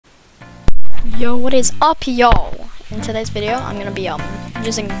Yo, what is up, y'all? In today's video, I'm gonna be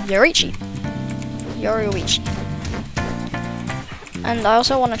using Yoruichi, and I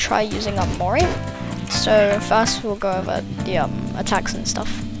also want to try using Mori. So first, we'll go over the attacks and stuff.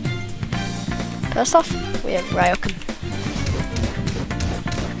 First off, we have Ryokan.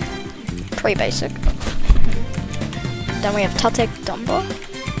 Pretty basic. Then we have Tate Dumbo.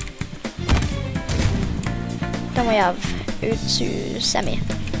 Then we have Utsu Semi,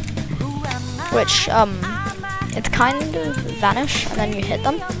 which it's kind of vanish and then you hit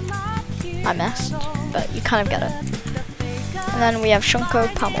them. I missed, but you kind of get it. And then we have Shunko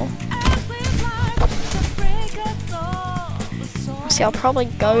Pummel. See, I'll probably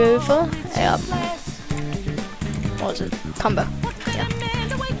go over a what was it? Combo. Yeah.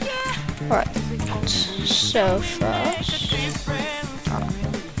 Alright. So first,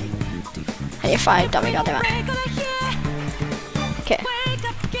 I need to find dummy, goddammit. Okay.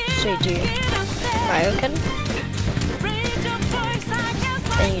 So you do Ryokan.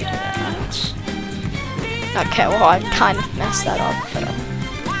 Then you do that. Okay, well I kind of messed that up, but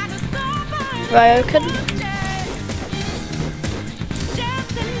Ryokan.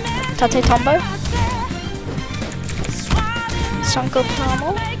 Tate Tombo. Shunko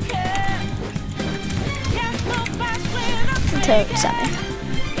Pummel. Into Semi.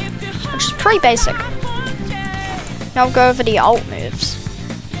 Which is pretty basic. Now we'll go over the alt moves.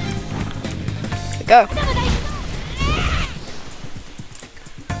 Here we go.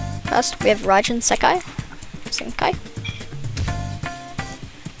 First we have Raijin Sekai. Senkai.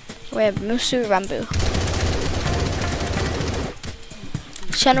 We have Musu Rambu.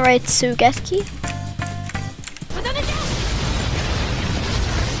 Shenrei Tsugeki.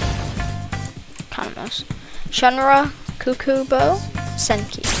 Kind of mess. Shenra Kukubo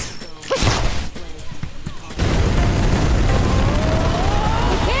Senki.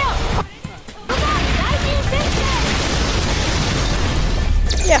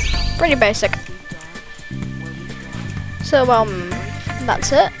 Yeah, pretty basic. So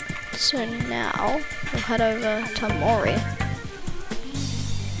that's it. So now we'll head over to Mori.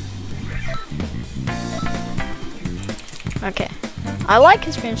 Okay, I like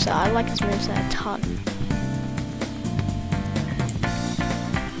his moveset. I like his moveset a ton.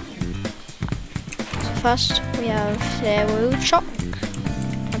 So first we have Yoruichi.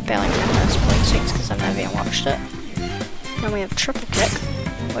 I barely know this point 6 because I've never even watched it. Then we have triple kick,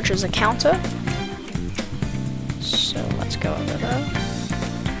 which is a counter. So let's go over there.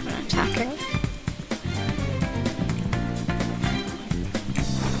 And attacking.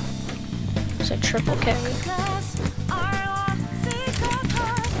 So triple kick. Oh,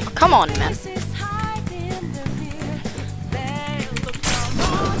 come on, man.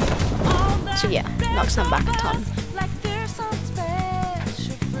 So yeah, knocks them back a ton.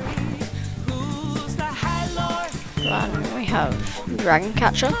 Then we have Dragon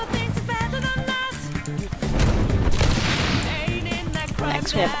Catcher.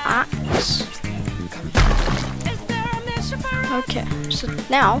 Next we have Axe. Okay, so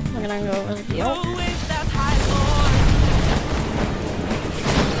now we're gonna go over the ult. We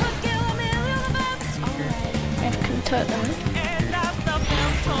have Kuntoten.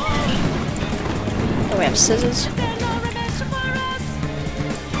 Then we have Scissors.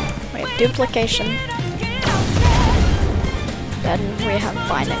 We have Duplication. Then we have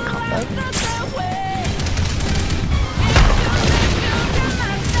Binding Combo.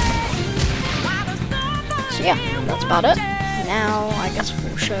 So yeah, that's about it. Now I guess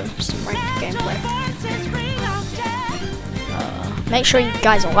we'll show some ranked gameplay. Make sure you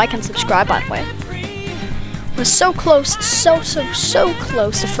guys like and subscribe, by the way. We're so close, so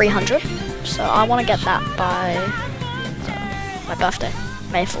close to 300. So I want to get that by my birthday,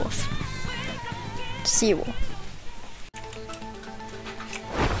 May 4th. See you all.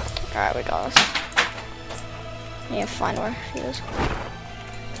 Alright, we got this. Yeah, find where he is.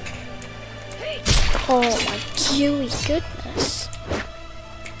 Oh my gooey goodness.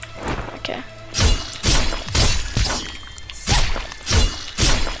 Okay.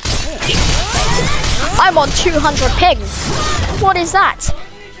 I'm on 200 ping. What is that?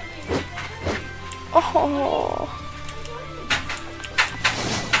 Oh.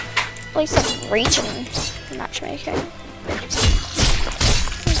 At least that's region matchmaking.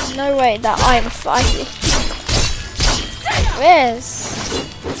 There's no way that I'm fighting. Where's?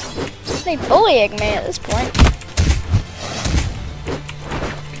 They bullying me at this point.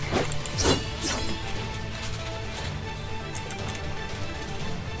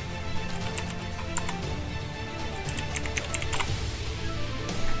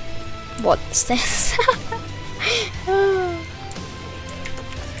 What's this?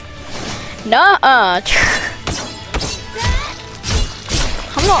 Nuh-uh.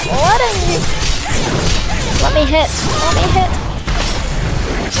 I'm not letting you. Let me hit. Let me hit.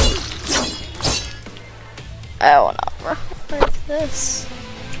 Oh no, bro. What is this?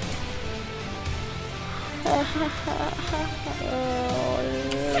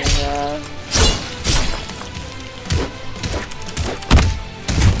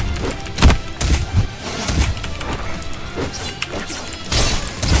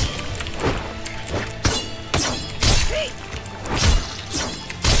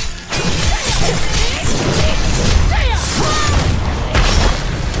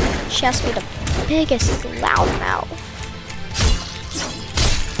 She has to be the biggest loudmouth.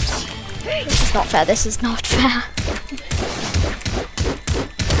 This is not fair. This is not fair.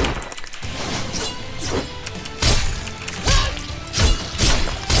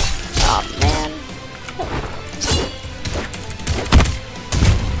 Oh man.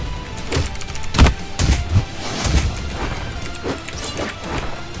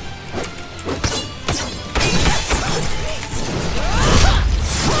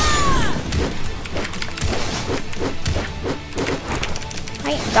 I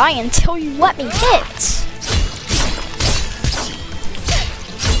ain't dying until you let me hit.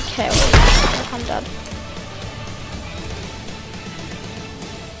 Okay, wait. I'm dead.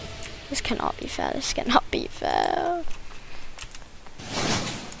 This cannot be fair. This cannot be fair.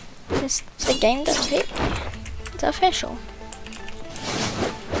 The game does hate me. It's official.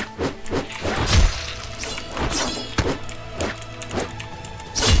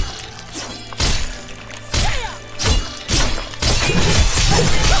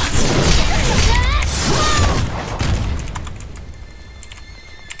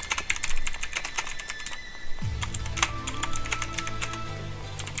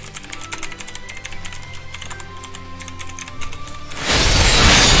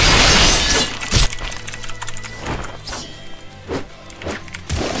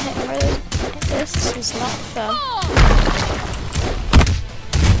 This is not fair.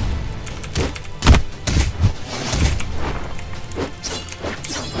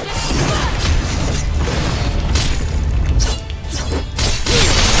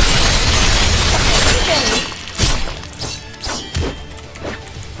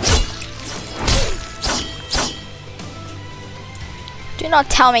 Do not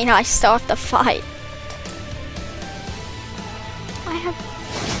tell me I start the fight. I have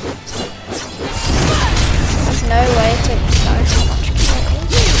no way to know how much killing.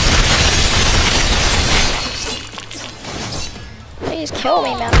 Please kill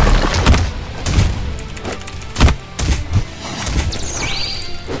me, man.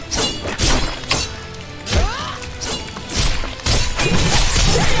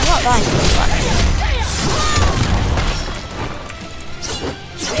 I'm not dying to this one.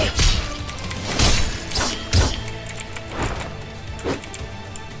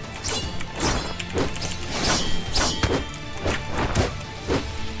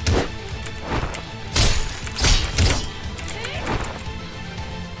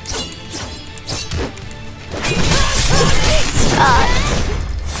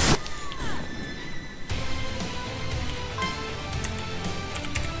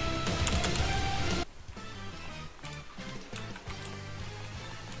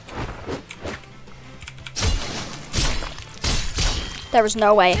 There was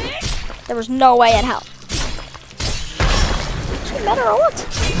no way. There was no way in hell. Is she better or what?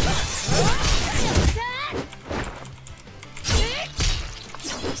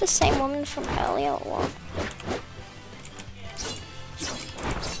 It's the same woman from earlier or what?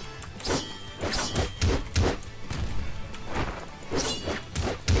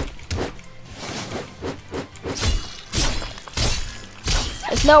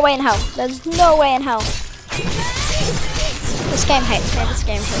 There's no way in hell. There's no way in hell. This game hates me. This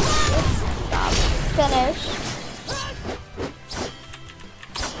game hates me. Finish.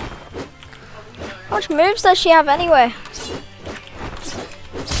 How much moves does she have anyway?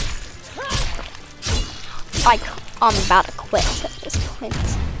 I'm about to quit at this point.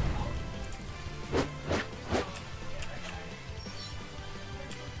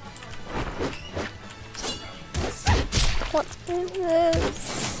 What is this?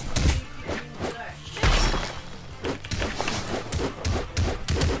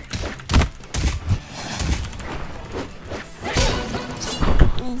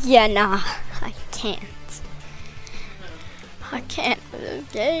 Yeah, nah, I can't. I can't. This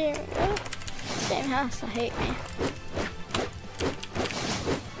game has to hate me.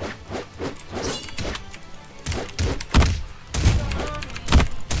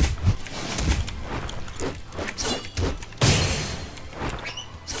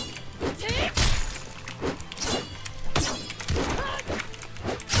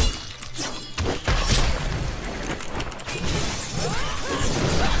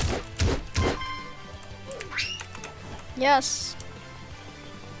 Yes.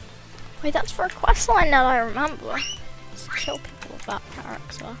 Wait, that's for a quest line that I remember. Just kill people with that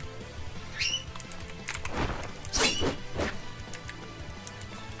character.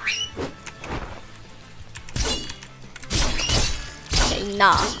 Okay,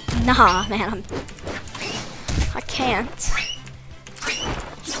 nah, man, I can't.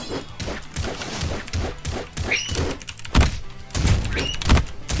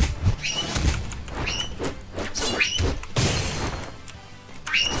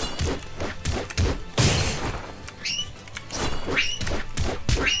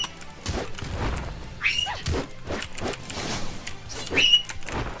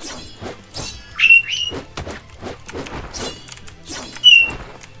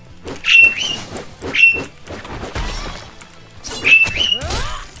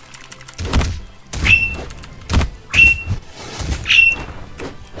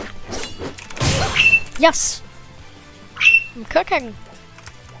 Yes! I'm cooking!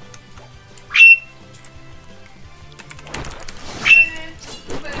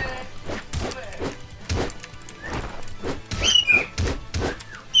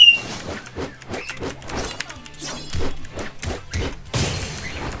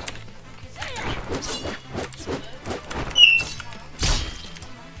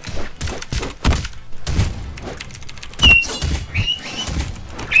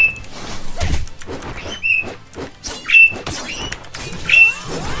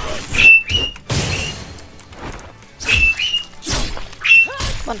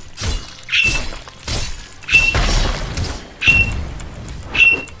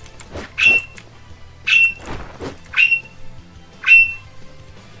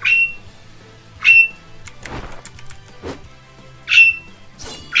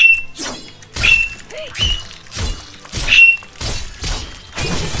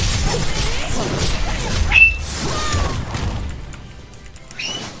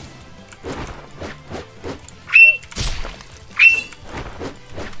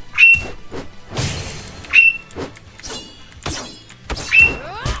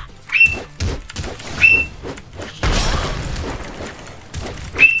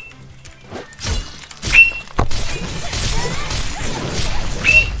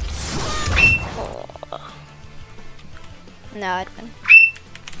 No, I'd win.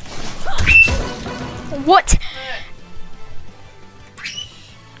 What?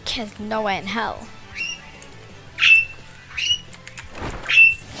 There's no way in hell.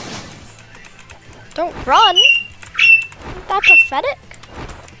 Don't run! Isn't that pathetic?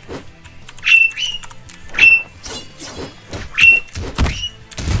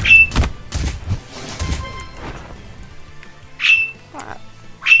 Alright.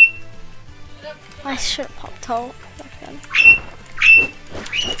 I should have popped out back then.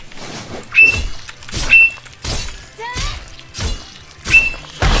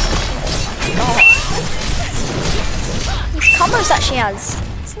 These combos that she has,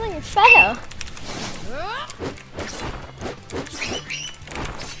 it's not even fair.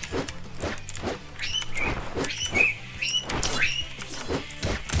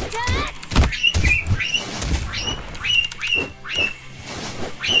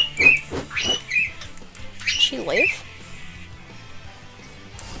 Did she leave?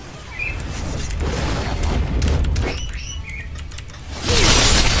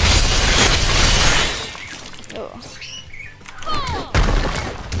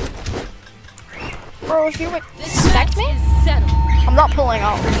 Bro, if you expect me, I'm not pulling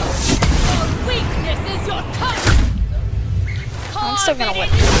out. I'm still gonna win.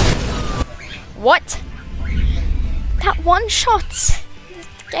 What? That one shot. This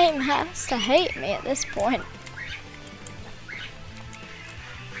game has to hate me at this point.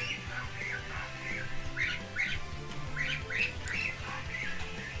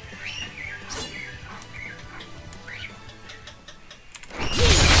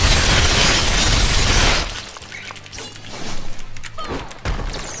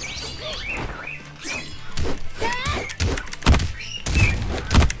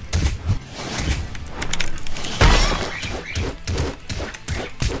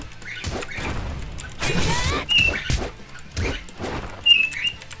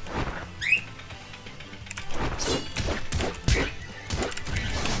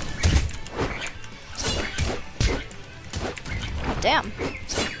 Damn.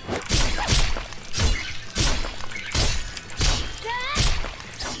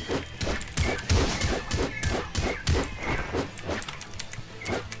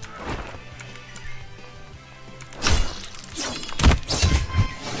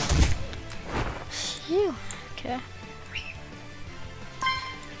 Phew. Okay.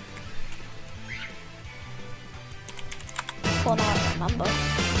 remember.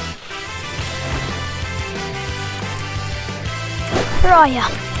 Where are ya?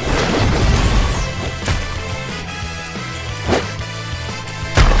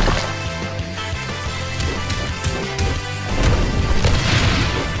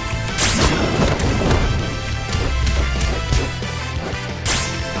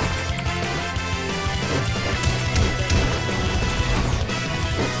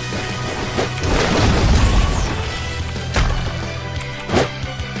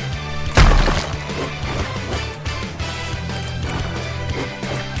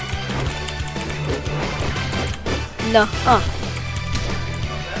 No.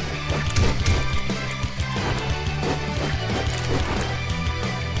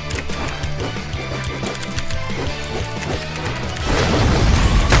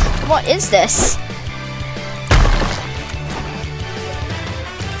 What is this?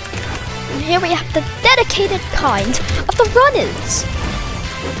 And here we have the dedicated kind of the runners.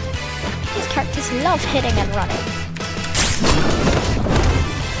 These characters love hitting and running.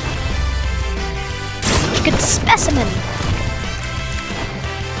 Good specimen.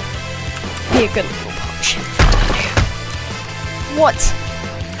 Be a good little punch. What?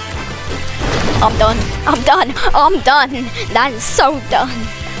 I'm done. I'm done. I'm done. That is so done.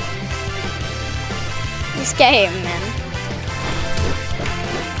 This game, man.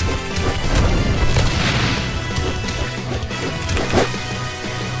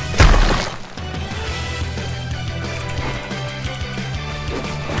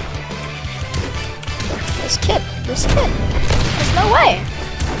 This kid. There's no way.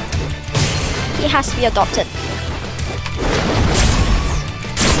 He has to be adopted.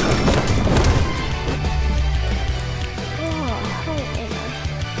 Oh,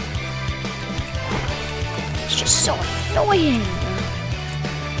 it's just so annoying.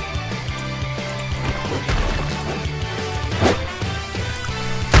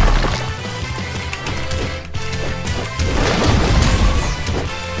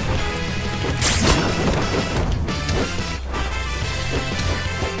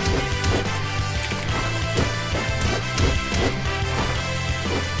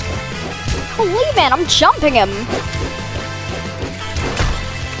 Holy man, I'm jumping him.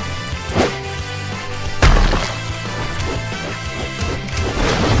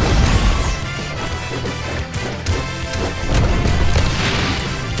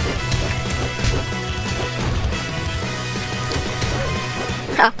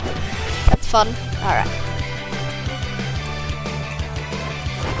 Ha, that's fun. All right.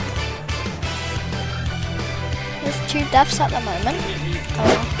 There's 2 deaths at the moment.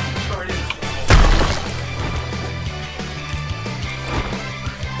 Oh.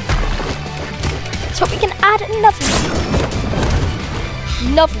 So we can add another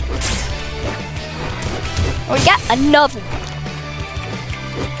one. We get another one.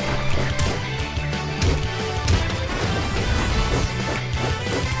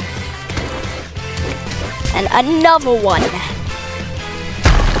 And another one.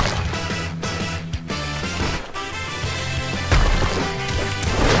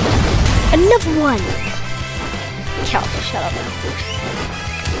 Another one. Shut up now.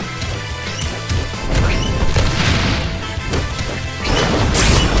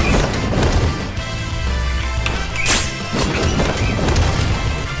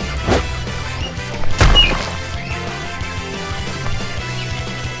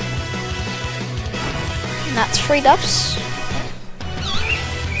 That's 3 deaths.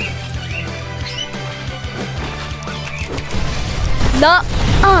 No.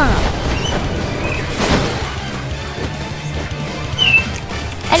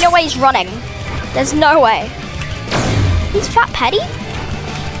 And no way he's running. There's no way. He's Fat Patty?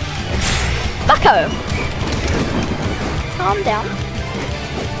 Bucko. Calm down.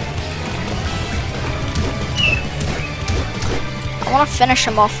 I want to finish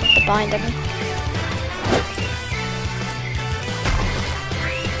him off with the binding.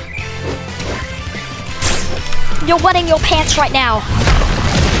 You're wetting your pants right now.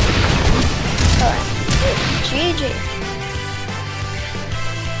 Alright. GG.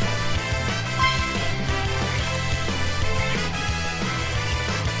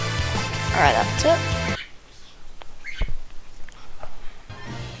 Alright, that's it.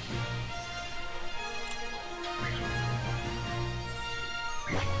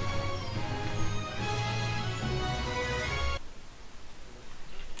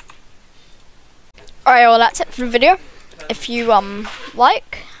 Alright, well that's it for the video. If you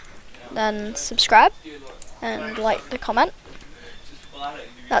like, then subscribe and like the comment.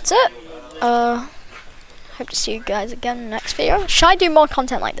 That's it. Hope to see you guys again in the next video. Should I do more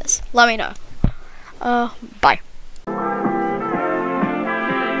content like this? Let me know. Bye.